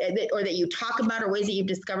or that you talk about, or ways that you've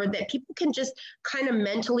discovered that people can just kind of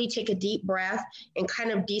mentally take a deep breath and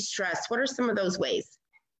kind of de-stress. What are some of those ways?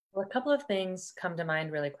 Well, a couple of things come to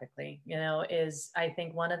mind really quickly, you know, I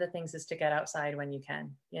think one of the things is to get outside when you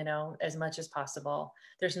can, you know, as much as possible.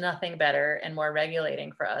 There's nothing better and more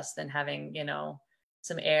regulating for us than having, you know,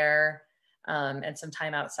 some air, and some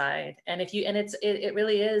time outside. And it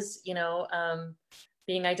really is, you know,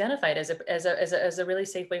 being identified as a really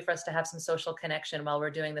safe way for us to have some social connection while we're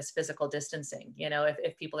doing this physical distancing. You know,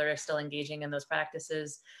 if people are still engaging in those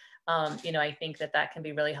practices, you know, I think that can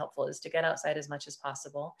be really helpful, is to get outside as much as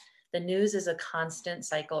possible. The news is a constant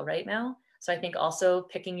cycle right now. So I think also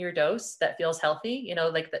picking your dose that feels healthy, you know,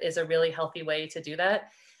 like is a really healthy way to do that.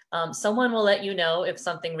 Someone will let you know if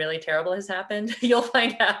something really terrible has happened. You'll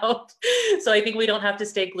find out. So I think we don't have to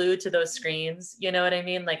stay glued to those screens. You know what I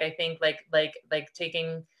mean? Like, I think like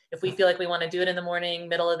taking, if we feel like we want to do it in the morning,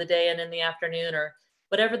 middle of the day, and in the afternoon, or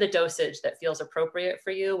whatever the dosage that feels appropriate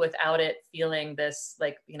for you, without it feeling this,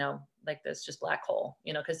 like, you know, like this just black hole,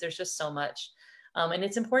 you know, because there's just so much. And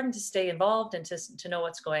it's important to stay involved and to know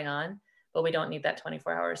what's going on, but we don't need that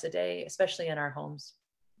 24 hours a day, especially in our homes.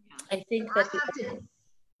 I think that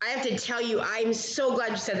I have to tell you, I'm so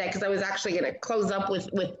glad you said that, because I was actually going to close up with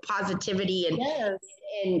positivity and Yes.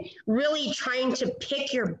 and really trying to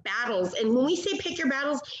pick your battles. And when we say pick your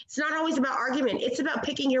battles, it's not always about argument. It's about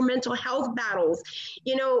picking your mental health battles.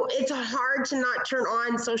 You know, it's hard to not turn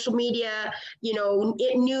on social media, you know,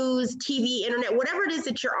 news, TV, internet, whatever it is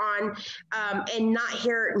that you're on, and not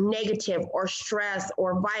hear negative or stress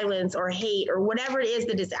or violence or hate or whatever it is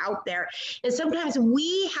that is out there. And sometimes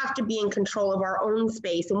we have to be in control of our own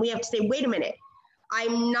space, and we have to say, wait a minute,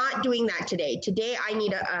 I'm not doing that today. Today, I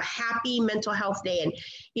need a happy mental health day. And,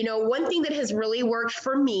 you know, one thing that has really worked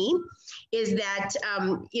for me is that,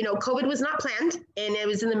 you know, COVID was not planned, and it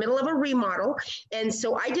was in the middle of a remodel. And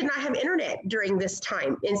so I did not have internet during this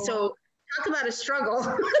time. And so talk about a struggle.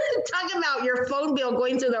 Talk about your phone bill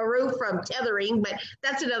going through the roof from tethering, but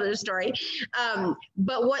that's another story.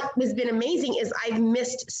 But what has been amazing is I've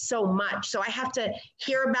missed so much. So I have to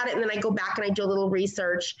hear about it, and then I go back and I do a little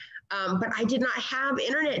research. But I did not have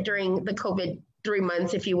internet during the COVID 3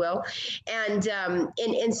 months, if you will. And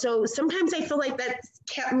so sometimes I feel like that's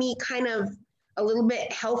kept me kind of a little bit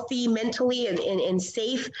healthy mentally and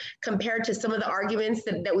safe compared to some of the arguments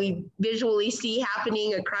that we visually see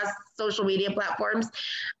happening across social media platforms.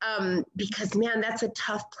 Because man, that's a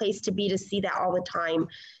tough place to be, to see that all the time.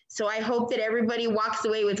 So I hope that everybody walks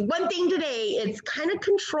away with one thing today. It's kind of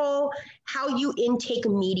control how you intake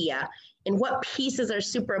media and what pieces are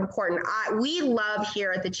super important. We love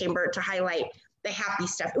here at the Chamber to highlight the happy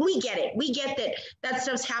stuff. And we get it. We get that that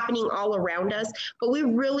stuff's happening all around us, but we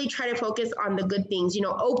really try to focus on the good things, you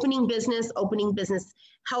know, opening business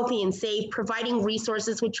healthy and safe, providing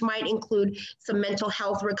resources, which might include some mental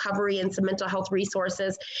health recovery and some mental health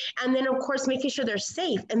resources. And then of course, making sure they're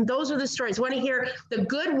safe. And those are the stories. I want to hear the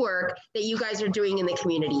good work that you guys are doing in the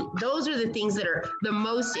community. Those are the things that are the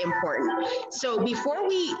most important. So before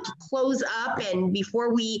we close up and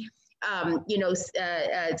before we close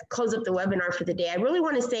up the webinar for the day, I really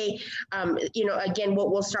want to say, again,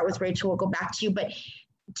 we'll start with Rachel, we'll go back to you, but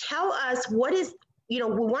tell us what is, we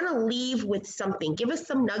want to leave with something. Give us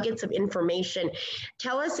some nuggets of information.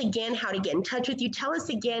 Tell us again how to get in touch with you. Tell us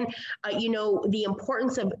again, the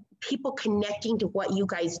importance of people connecting to what you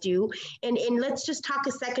guys do. And let's just talk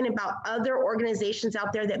a second about other organizations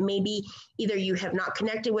out there that maybe either you have not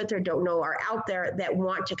connected with or don't know are out there that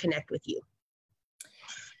want to connect with you.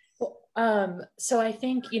 So I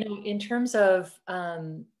think, in terms of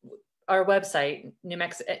our website,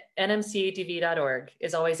 NMCADV.org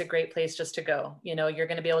is always a great place just to go. You're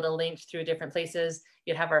going to be able to link through different places.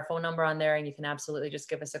 You'd have our phone number on there, and you can absolutely just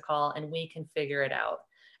give us a call and we can figure it out.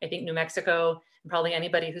 I think New Mexico, and probably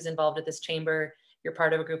anybody who's involved at this chamber, you're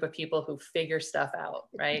part of a group of people who figure stuff out,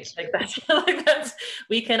 right? That's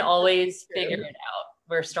we can always figure it out.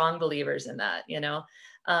 We're strong believers in that,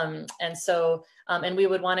 and we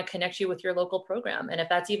would want to connect you with your local program. And if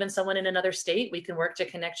that's even someone in another state, we can work to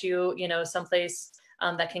connect you, someplace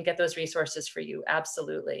that can get those resources for you.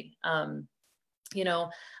 Absolutely.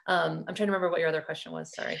 I'm trying to remember what your other question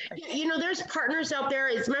was. Sorry. There's partners out there.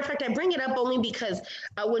 As a matter of fact, I bring it up only because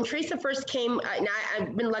when Teresa first came, and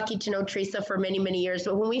I've been lucky to know Teresa for many, many years,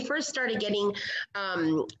 but when we first started getting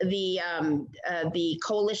the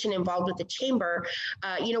coalition involved with the chamber,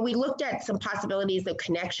 we looked at some possibilities of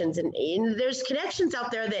connections, and there's connections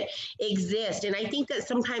out there that exist. And I think that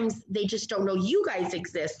sometimes they just don't know you guys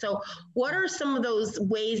exist. So what are some of those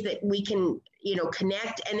ways that we can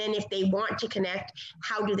connect? And then if they want to connect,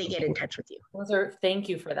 how do they get in touch with you? Thank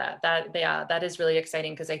you for that. That is really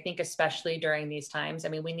exciting, because I think especially during these times,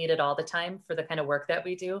 we need it all the time for the kind of work that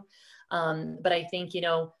we do. But I think,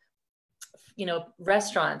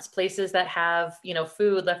 restaurants, places that have,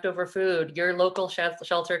 food, leftover food, your local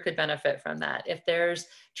shelter could benefit from that. If there's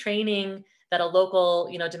training that a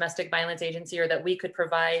local, domestic violence agency or that we could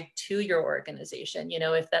provide to your organization,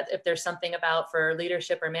 if there's something about for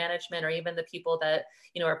leadership or management, or even the people that,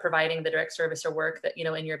 are providing the direct service or work that,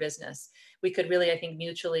 in your business, we could really, I think,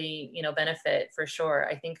 mutually, benefit for sure.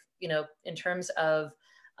 I think, in terms of,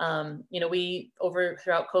 we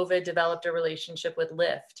throughout COVID developed a relationship with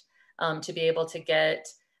Lyft to be able to get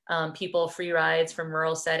people free rides from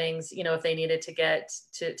rural settings, if they needed to get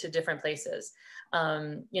to different places.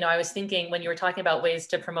 I was thinking when you were talking about ways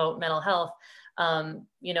to promote mental health,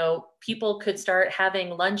 people could start having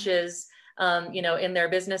lunches, in their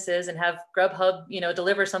businesses and have Grubhub,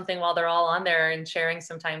 deliver something while they're all on there and sharing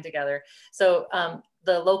some time together. So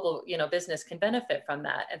the local, business can benefit from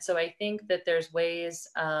that. And so I think that there's ways,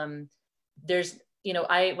 when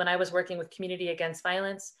I was working with Community Against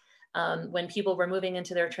Violence, when people were moving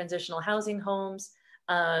into their transitional housing homes,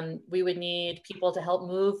 We would need people to help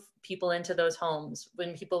move people into those homes.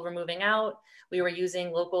 When people were moving out, we were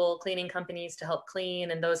using local cleaning companies to help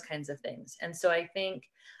clean and those kinds of things. And so I think,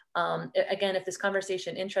 again, if this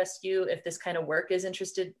conversation interests you, if this kind of work is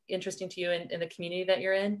interesting to you in the community that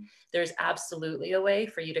you're in, there's absolutely a way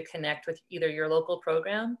for you to connect with either your local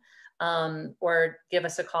program or give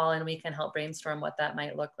us a call and we can help brainstorm what that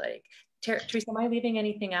might look like. Teresa, am I leaving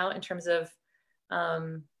anything out in terms of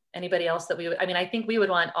anybody else that we would, I mean, I think we would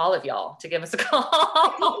want all of y'all to give us a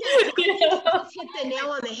call. You hit the nail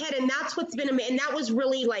on the head. And that's what's been, and that was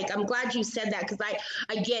really like, I'm glad you said that, because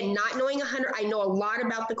again, not knowing 100, I know a lot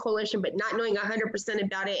about the coalition, but not knowing 100%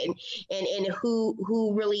 about it and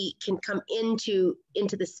who really can come into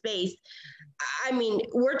the space. I mean,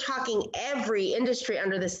 we're talking every industry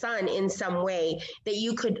under the sun in some way that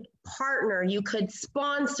you could partner, you could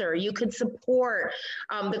sponsor, you could support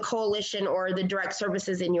the coalition or the direct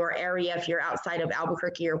services in your area if you're outside of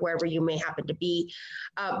Albuquerque or wherever you may happen to be,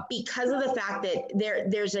 because of the fact that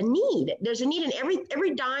there's a need. There's a need, and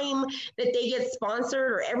every dime that they get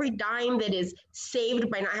sponsored or every dime that is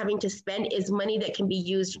saved by not having to spend is money that can be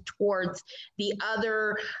used towards the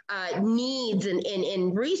other needs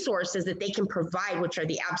and resources that they can provide, which are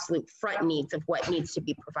the absolute front needs of what needs to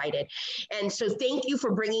be provided. And so thank you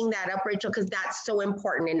for bringing that up, Rachel, because that's so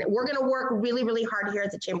important. And we're going to work really, really hard here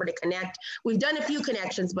at the Chamber to connect. We've done a few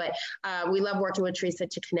connections, but we love working with Teresa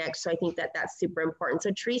to connect. So I think that that's super important.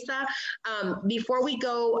 So Teresa, before we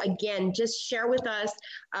go, again, just share with us,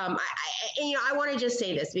 I want to just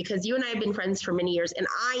say this because you and I have been friends for many years, and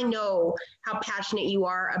I know how passionate you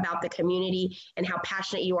are about the community and how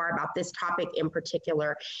passionate you are about this topic in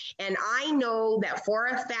particular. And I know that for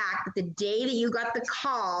a fact that the day that you got the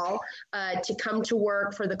call to come to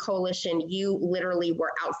work for the coalition, you literally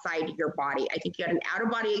were outside your body. I think you had an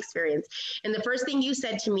out-of-body experience. And the first thing you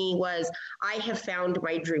said to me was, I have found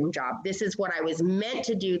my dream job. This is what I was meant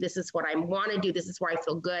to do. This is what I want to do. This is where I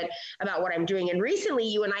feel good about what I'm doing. And recently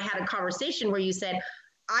you and I had a conversation where you said,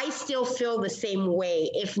 I still feel the same way.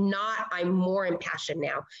 If not, I'm more impassioned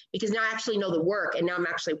now because now I actually know the work and now I'm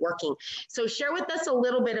actually working. So share with us a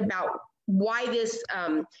little bit about why this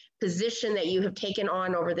position that you have taken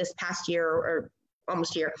on over this past year or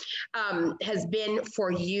almost year has been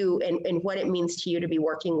for you and what it means to you to be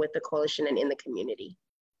working with the coalition and in the community.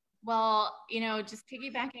 Well, just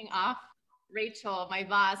piggybacking off Rachel, my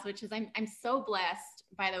boss, which is I'm so blessed,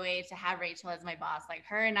 by the way, to have Rachel as my boss. Like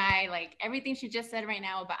her and I, like everything she just said right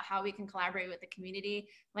now about how we can collaborate with the community,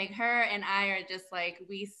 like her and I are just like,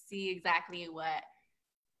 we see exactly what,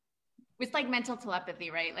 it's like mental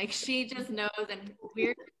telepathy, right? Like she just knows, and we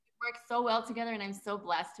work so well together, and I'm so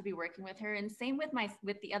blessed to be working with her. And same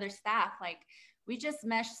with the other staff, like we just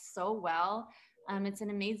mesh so well. It's an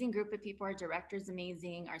amazing group of people. Our director's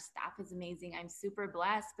amazing. Our staff is amazing. I'm super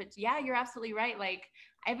blessed. But yeah, you're absolutely right. Like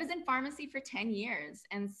I was in pharmacy for 10 years.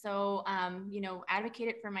 And so,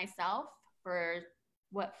 advocated for myself for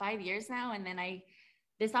 5 years now. And then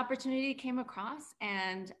this opportunity came across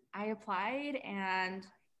and I applied, and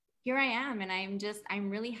here I am. And I'm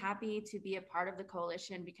really happy to be a part of the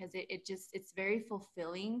coalition because it's very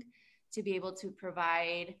fulfilling to be able to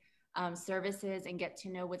provide services and get to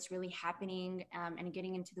know what's really happening and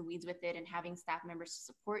getting into the weeds with it and having staff members to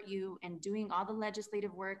support you and doing all the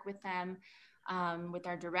legislative work with them, with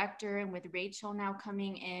our director and with Rachel now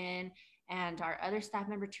coming in and our other staff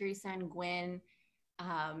member, Teresa and Gwen,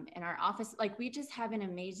 in our office. Like we just have an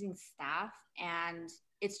amazing staff, and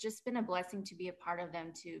it's just been a blessing to be a part of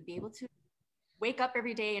them, to be able to wake up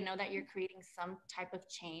every day and know that you're creating some type of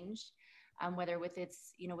change, whether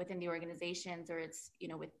it's within the organizations or it's,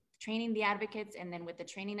 with training the advocates, and then with the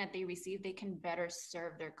training that they receive, they can better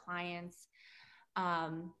serve their clients,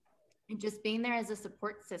 and just being there as a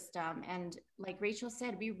support system. And like Rachel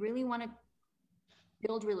said, we really want to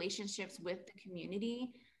build relationships with the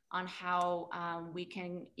community on how we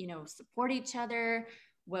can, support each other,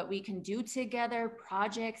 what we can do together,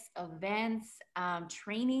 projects, events,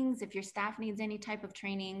 trainings. If your staff needs any type of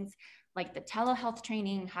trainings, like the telehealth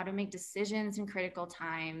training, how to make decisions in critical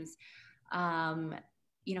times,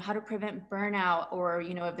 how to prevent burnout, or,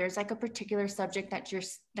 if there's like a particular subject that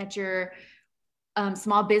your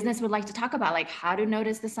small business would like to talk about, like how to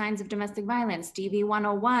notice the signs of domestic violence, DV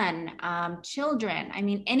 101, children. I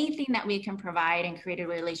mean, anything that we can provide and create a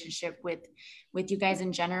relationship with you guys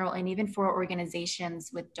in general, and even for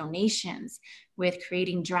organizations with donations, with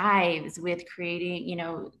creating drives, with creating,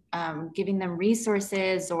 giving them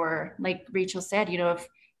resources, or like Rachel said,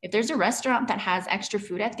 if there's a restaurant that has extra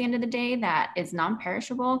food at the end of the day that is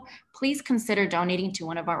non-perishable, please consider donating to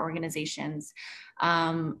one of our organizations.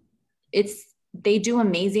 they do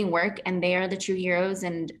amazing work, and they are the true heroes.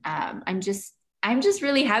 And I'm just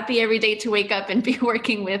really happy every day to wake up and be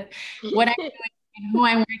working with what I'm doing and who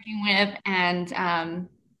I'm working with. And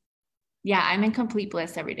yeah, I'm in complete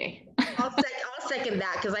bliss every day. I'll second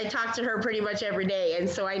that, because I talk to her pretty much every day, and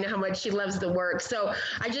so I know how much she loves the work. So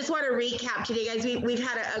I just want to recap today, guys. We've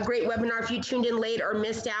had a great webinar. If you tuned in late or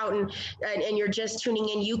missed out and you're just tuning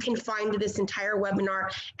in, you can find this entire webinar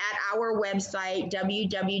at our website,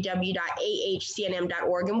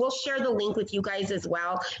 www.ahcnm.org, and we'll share the link with you guys as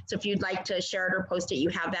well. So if you'd like to share it or post it, you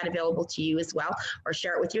have that available to you as well, or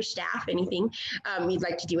share it with your staff, anything you'd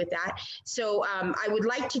like to do with that. So I would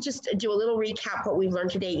like to just do a little recap what we've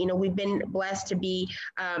learned today. You know, we've been blessed to be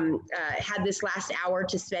had this last hour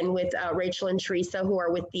to spend with Rachel and Teresa, who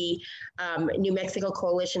are with the New Mexico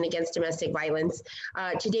Coalition Against Domestic Violence.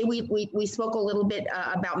 Today we spoke a little bit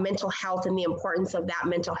about mental health and the importance of that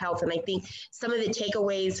mental health, and I think some of the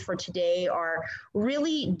takeaways for today are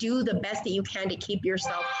really do the best that you can to keep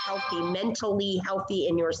yourself healthy, mentally healthy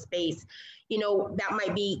in your space. You know, that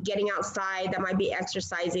might be getting outside, that might be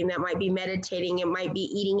exercising, that might be meditating, it might be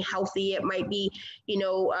eating healthy, it might be, you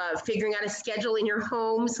know, figuring out a schedule in your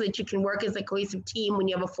home so that you can work as a cohesive team when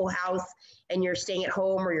you have a full house and you're staying at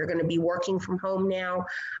home, or you're going to be working from home now.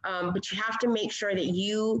 But you have to make sure that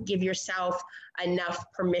you give yourself enough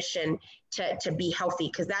permission to be healthy,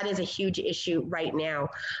 because that is a huge issue right now.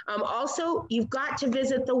 Also, you've got to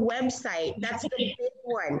visit the website. That's the big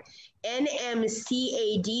one,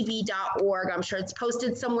 NMCADV.org. I'm sure it's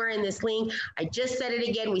posted somewhere in this link. I just said it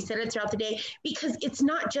again. We said it throughout the day, because it's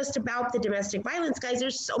not just about the domestic violence, guys.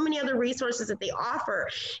 There's so many other resources that they offer.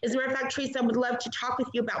 As a matter of fact, Teresa, I would love to talk with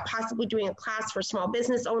you about possibly doing a class for small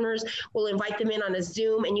business owners. We'll invite them in on a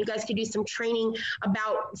Zoom, and you guys could do some training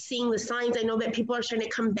about seeing the signs. I know that people are starting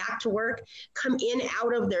to come back to work, come in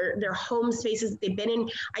out of their home spaces that they've been in.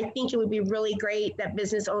 I think it would be really great that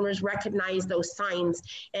business owners recognize those signs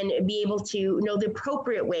and be able to know the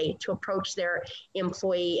appropriate way to approach their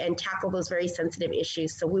employee and tackle those very sensitive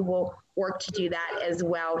issues. So we will work to do that as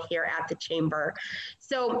well here at the Chamber.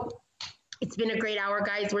 So it's been a great hour,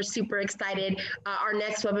 guys. We're super excited. Our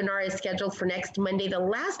next webinar is scheduled for next Monday, the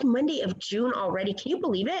last Monday of June already. Can you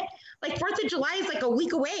believe it? Like 4th of July is like a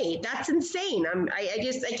week away. That's insane. I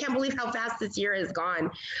can't believe how fast this year has gone.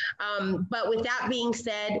 But with that being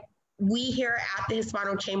said, we here at the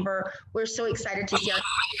Hispano Chamber, we're so excited to see our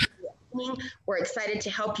We're excited to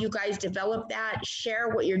help you guys develop that, share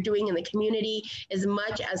what you're doing in the community as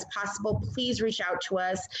much as possible. Please reach out to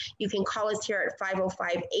us. You can call us here at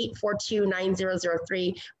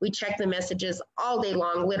 505-842-9003. We check the messages all day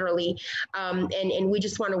long, literally. And we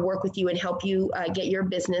just want to work with you and help you get your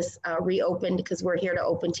business reopened, because we're here to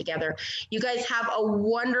open together. You guys have a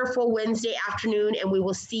wonderful Wednesday afternoon, and we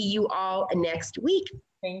will see you all next week.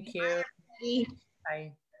 Thank you. Bye.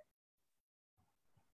 Bye.